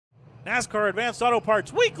NASCAR Advanced Auto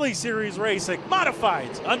Parts Weekly Series Racing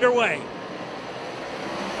Modifieds underway.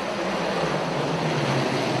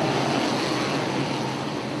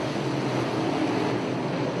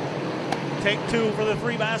 Take two for the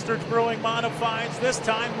Three Bastards Brewing Modifieds. This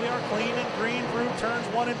time we are clean and green through turns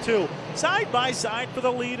 1 and 2. Side by side for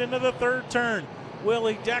the lead into the third turn.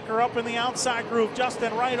 Willie Decker up in the outside groove.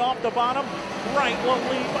 Justin Wright off the bottom. Wright will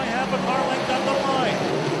lead by half a car length down the line.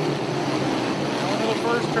 Now into the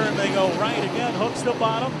first turn they go. Wright again hooks the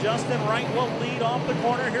bottom. Justin Wright will lead off the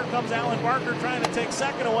corner. Here comes Alan Barker trying to take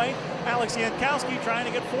second away. Alex Yankowski trying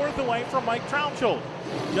to get fourth away from Mike Troutschel.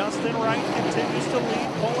 Justin Wright continues to lead,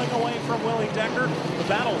 pulling away from Willie Decker. The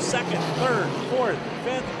battle second, third, fourth,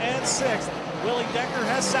 fifth, and sixth. Willie Decker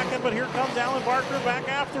has second, but here comes Alan Barker back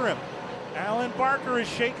after him. Alan Barker is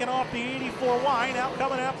shaking off the 84Y, now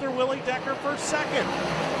coming after Willie Decker for second.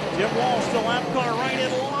 Jim Walsh, the lap car right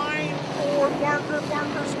in line for Barker.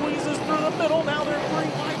 Barker squeezes through the middle, now they're 3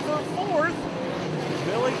 wide for fourth.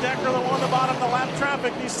 Willie Decker, the one on the bottom, the lap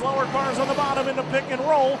traffic. These slower cars on the bottom into pick and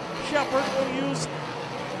roll. Shepard will use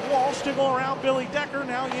Walsh to go around Billy Decker.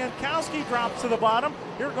 Now Yankowski drops to the bottom.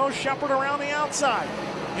 Here goes Shepard around the outside.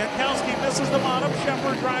 Yankowski misses the bottom.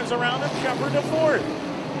 Shepard drives around him. Shepard to fourth.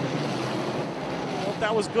 If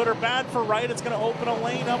that was good or bad for Wright, it's going to open a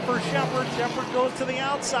lane up for Shepard. Shepard goes to the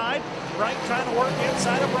outside. Wright trying to work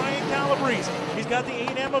inside of Brian Calabrese. He's got the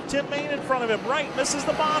 8M of Tim Main in front of him. Wright misses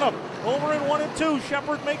the bottom. Over in 1 and 2.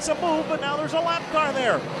 Shepard makes a move, but now there's a lap car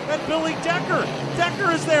there. And Billy Decker.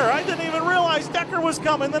 Decker is there. I didn't even realize Decker was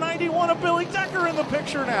coming. The 91 of Billy Decker in the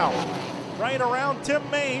picture now. Right around Tim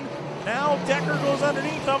Main. Now Decker goes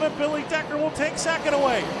underneath of it. Billy Decker will take second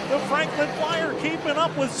away. The Franklin Flyer keeping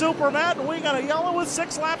up with Super Matt, and we got a yellow with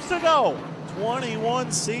 6 laps to go.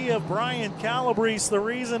 21C of Brian Calabrese, the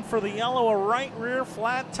reason for the yellow, a right rear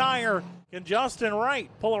flat tire. Can Justin Wright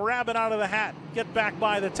pull a rabbit out of the hat, get back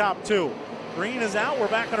by the top 2? Green is out, we're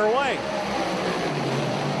back on our way.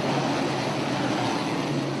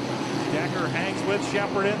 Decker hangs with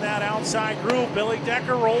Shepard in that outside groove. Billy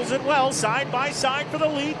Decker rolls it well, side by side for the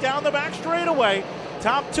lead down the back straightaway.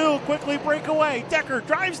 Top 2 quickly break away. Decker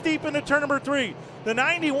drives deep into turn number 3. The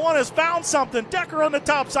 91 has found something. Decker on the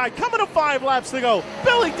top side, coming to 5 laps to go.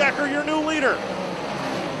 Billy Decker, your new leader.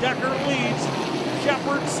 Decker leads.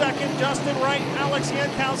 Shepard second, Justin Wright, Alex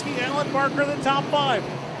Yankowski, Alan Barker the top 5.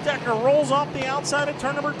 Decker rolls off the outside of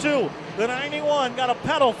turn number 2. The 91 got a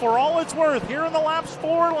pedal for all it's worth here in the laps,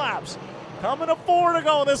 4 laps. Coming to 4 to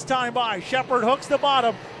go this time by. Shepard hooks the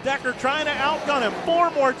bottom. Decker trying to outgun him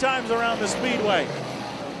 4 more times around the speedway.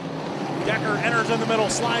 Decker enters in the middle,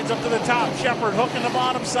 slides up to the top. Shepard hooking the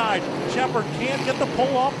bottom side. Shepard can't get the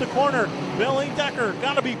pull off the corner. Billy Decker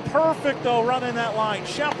got to be perfect though running that line.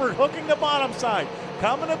 Shepard hooking the bottom side.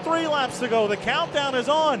 Coming to 3 laps to go. The countdown is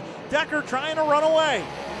on. Decker trying to run away.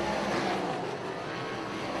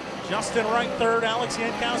 Justin Wright third, Alex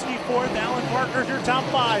Yankowski fourth, Alan Barker's your top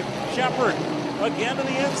 5. Shepard again to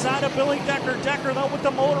the inside of Billy Decker. Decker though with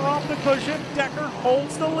the motor off the cushion. Decker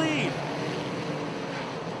holds the lead.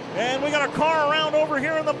 And we got a car around over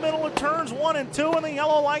here in the middle of turns 1 and 2, and the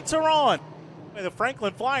yellow lights are on. The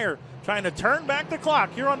Franklin Flyer trying to turn back the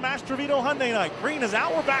clock here on Mastrevito Hyundai night. Green is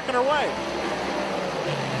out, we're back on our way.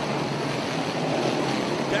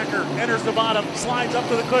 Decker enters the bottom, slides up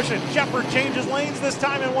to the cushion. Shepard changes lanes this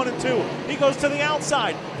time in 1 and 2. He goes to the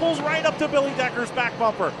outside, pulls right up to Billy Decker's back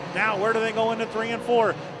bumper. Now where do they go into 3 and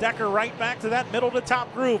 4? Decker right back to that middle to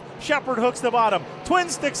top groove. Shepard hooks the bottom. Twin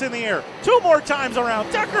sticks in the air. 2 more times around.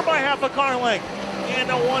 Decker by half a car length.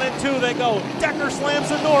 Into 1 and 2 they go. Decker slams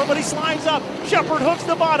the door, but he slides up. Shepard hooks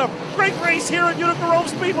the bottom. Great race here at Utica-Rome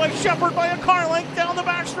Speedway. Shepard by a car length down the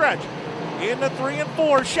backstretch. Into 3 and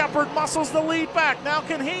 4, Shepard muscles the lead back. Now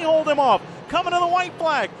can he hold him off? Coming to the white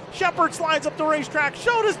flag. Shepard slides up the racetrack.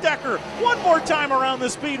 So does Decker. 1 more time around the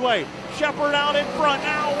speedway. Shepard out in front.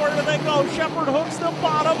 Now where do they go? Shepard hooks the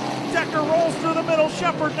bottom. Decker rolls through the middle.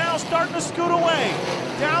 Shepard now starting to scoot away.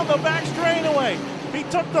 Down the back straightaway. He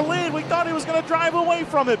took the lead. We thought he was going to drive away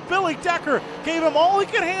from it. Billy Decker gave him all he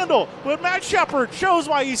could handle. But Matt Shepard shows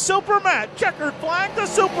why he's Super Matt. Checkered flag to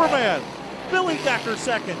Superman. Billy Decker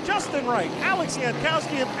second, Justin Wright, Alex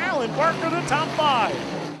Yankowski, and Alan Barker the top 5.